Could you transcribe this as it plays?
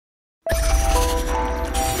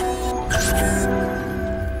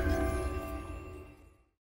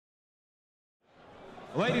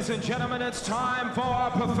Ladies and gentlemen, it's time for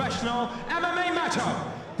our professional MMA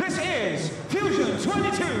matchup. This is Fusion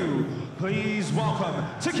 22. Please welcome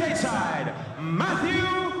to cage-side, Mathew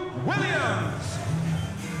Williams.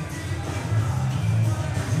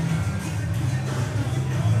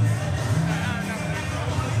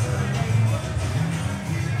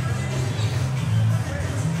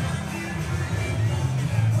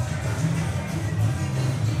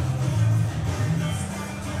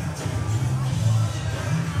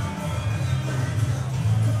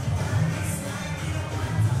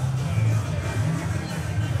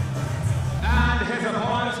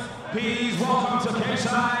 Please welcome to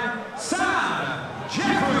cage-side,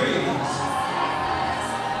 Jeffries.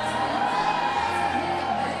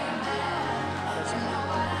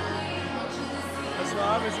 That's what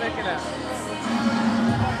I was looking at.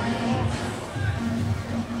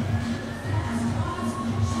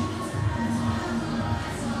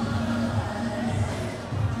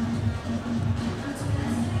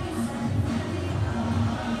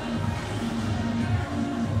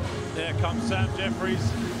 There comes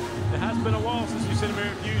Jeffries. It has been a while since we've seen him here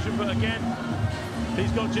at Fusion, but again, he's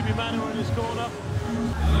got Jimmy Manor in his corner.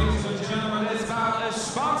 Ladies and gentlemen, this bout is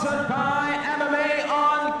sponsored by MMA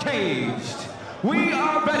Uncaged. We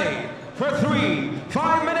are ready for 3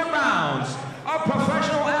 5-minute rounds of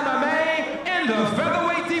professional MMA in the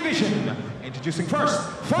featherweight division. Introducing first,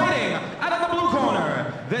 fighting out of the blue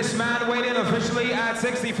corner. This man weighed in officially at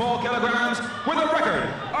 64 kilograms with a record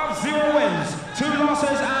of 0 wins, 2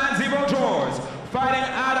 losses, and 0 draws. Fighting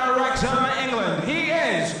out of Wrexham, England, he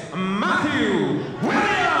is Mathew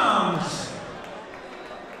Williams.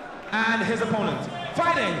 And his opponent,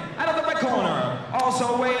 fighting out of the red corner,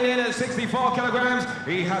 also weighing in at 64 kilograms,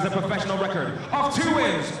 he has a professional record of 2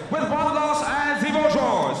 wins with 1 loss and 0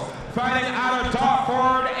 draws. Fighting out of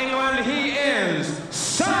Dartford, England, he is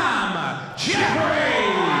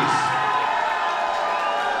Jeffries.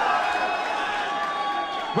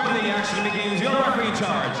 When the action begins, your referee in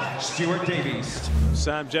charge, Stuart Davies.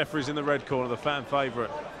 Jeffries in the red corner, the fan favourite.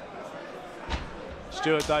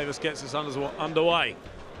 Stuart Davis gets us underway.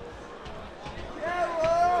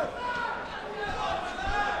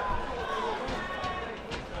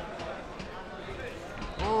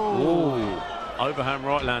 Ooh. Overhand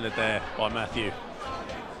right landed there by Mathew.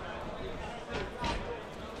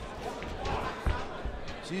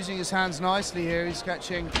 He's using his hands nicely here. He's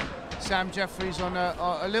catching Jeffries on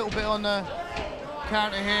a little bit on the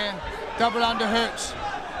counter here. Double underhooks.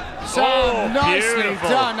 Nicely beautiful.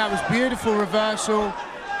 done. That was beautiful reversal.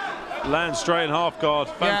 Lands straight in half guard.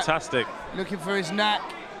 Fantastic. Yeah. Looking for his neck.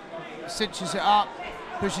 Cinches it up.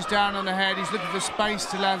 Pushes down on the head. He's looking for space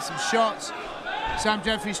to land some shots.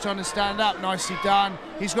 Jeffries trying to stand up. Nicely done.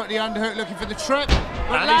 He's got the underhook looking for the trip.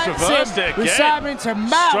 But and he's reversed it again. With Sam into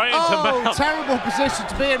mount. Straight into mount. Terrible position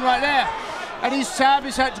to be in right there. And Sam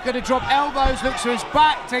is going to drop elbows, looks for his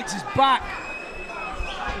back, takes his back.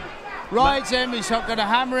 Rides him, he's going to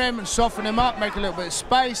hammer him and soften him up, make a little bit of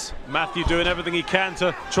space. Mathew doing everything he can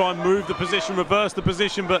to try and move the position, reverse the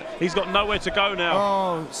position, but he's got nowhere to go now.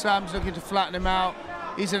 Oh, Sam's looking to flatten him out.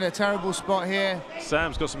 He's in a terrible spot here.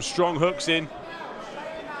 Sam's got some strong hooks in.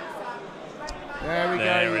 There we go.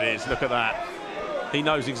 There it is, look at that. He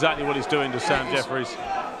knows exactly what he's doing to Jeffries.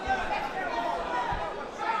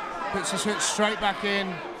 Puts his hook straight back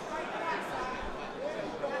in.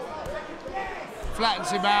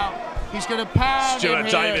 Flattens him out. He's going to pound Stuart him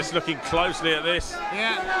here. Davis looking closely at this.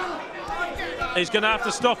 Yeah. He's going to have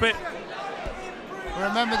to stop it.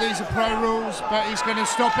 Remember, these are pro rules, but he's going to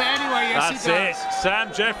stop it anyway. Yes,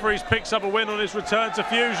 That's it. Jeffries picks up a win on his return to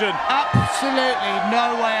Fusion. Absolutely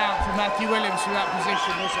no way out for Mathew Williams from that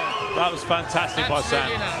position, was it? That was fantastic by Sam.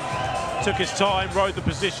 No. Took his time, rode the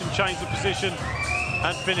position, changed the position,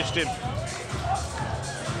 and finished him.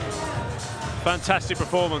 Fantastic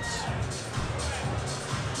performance.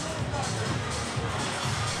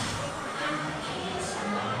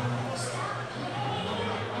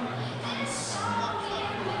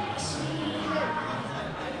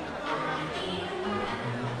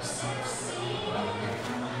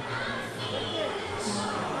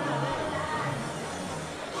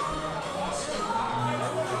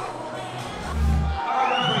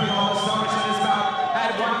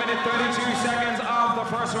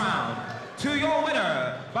 To your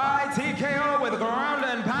winner by TKO with ground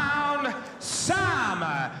and pound,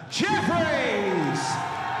 Jeffries.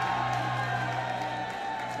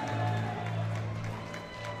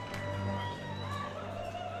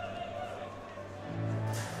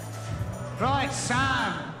 Right,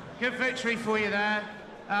 Sam, good victory for you there.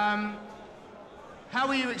 How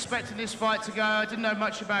were you expecting this fight to go? I didn't know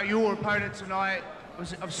much about your opponent tonight.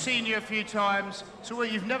 I've seen you a few times. So well,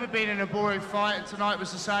 you've never been in a boring fight, and tonight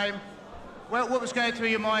was the same. Well, what was going through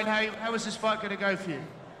your mind? How was this fight going to go for you?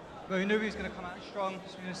 Well, we knew he was going to come out strong,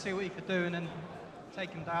 so we were going to see what he could do and then take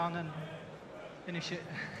him down and finish it.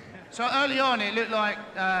 So early on, it looked like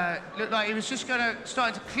he was just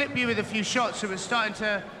starting to clip you with a few shots. It was starting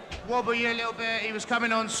to wobble you a little bit. He was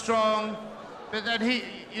coming on strong, but then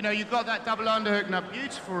you got that double underhook and a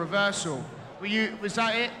beautiful reversal. Was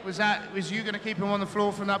that it? Was you going to keep him on the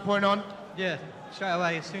floor from that point on? Yeah, straight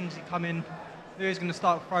away. As soon as he come in, knew he was going to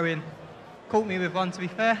start throwing. Caught me with one, to be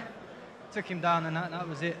fair. Took him down, and that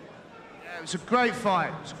was it. Yeah, it was a great fight.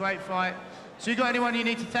 It was a great fight. So you got anyone you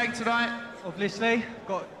need to thank tonight? Obviously,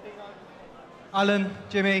 got Alan,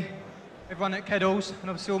 Jimmy, everyone at Keddles, and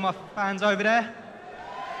obviously all my fans over there.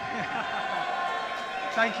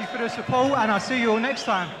 Thank you for the support, and I'll see you all next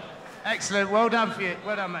time. Excellent. Well done for you.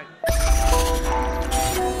 Well done, mate.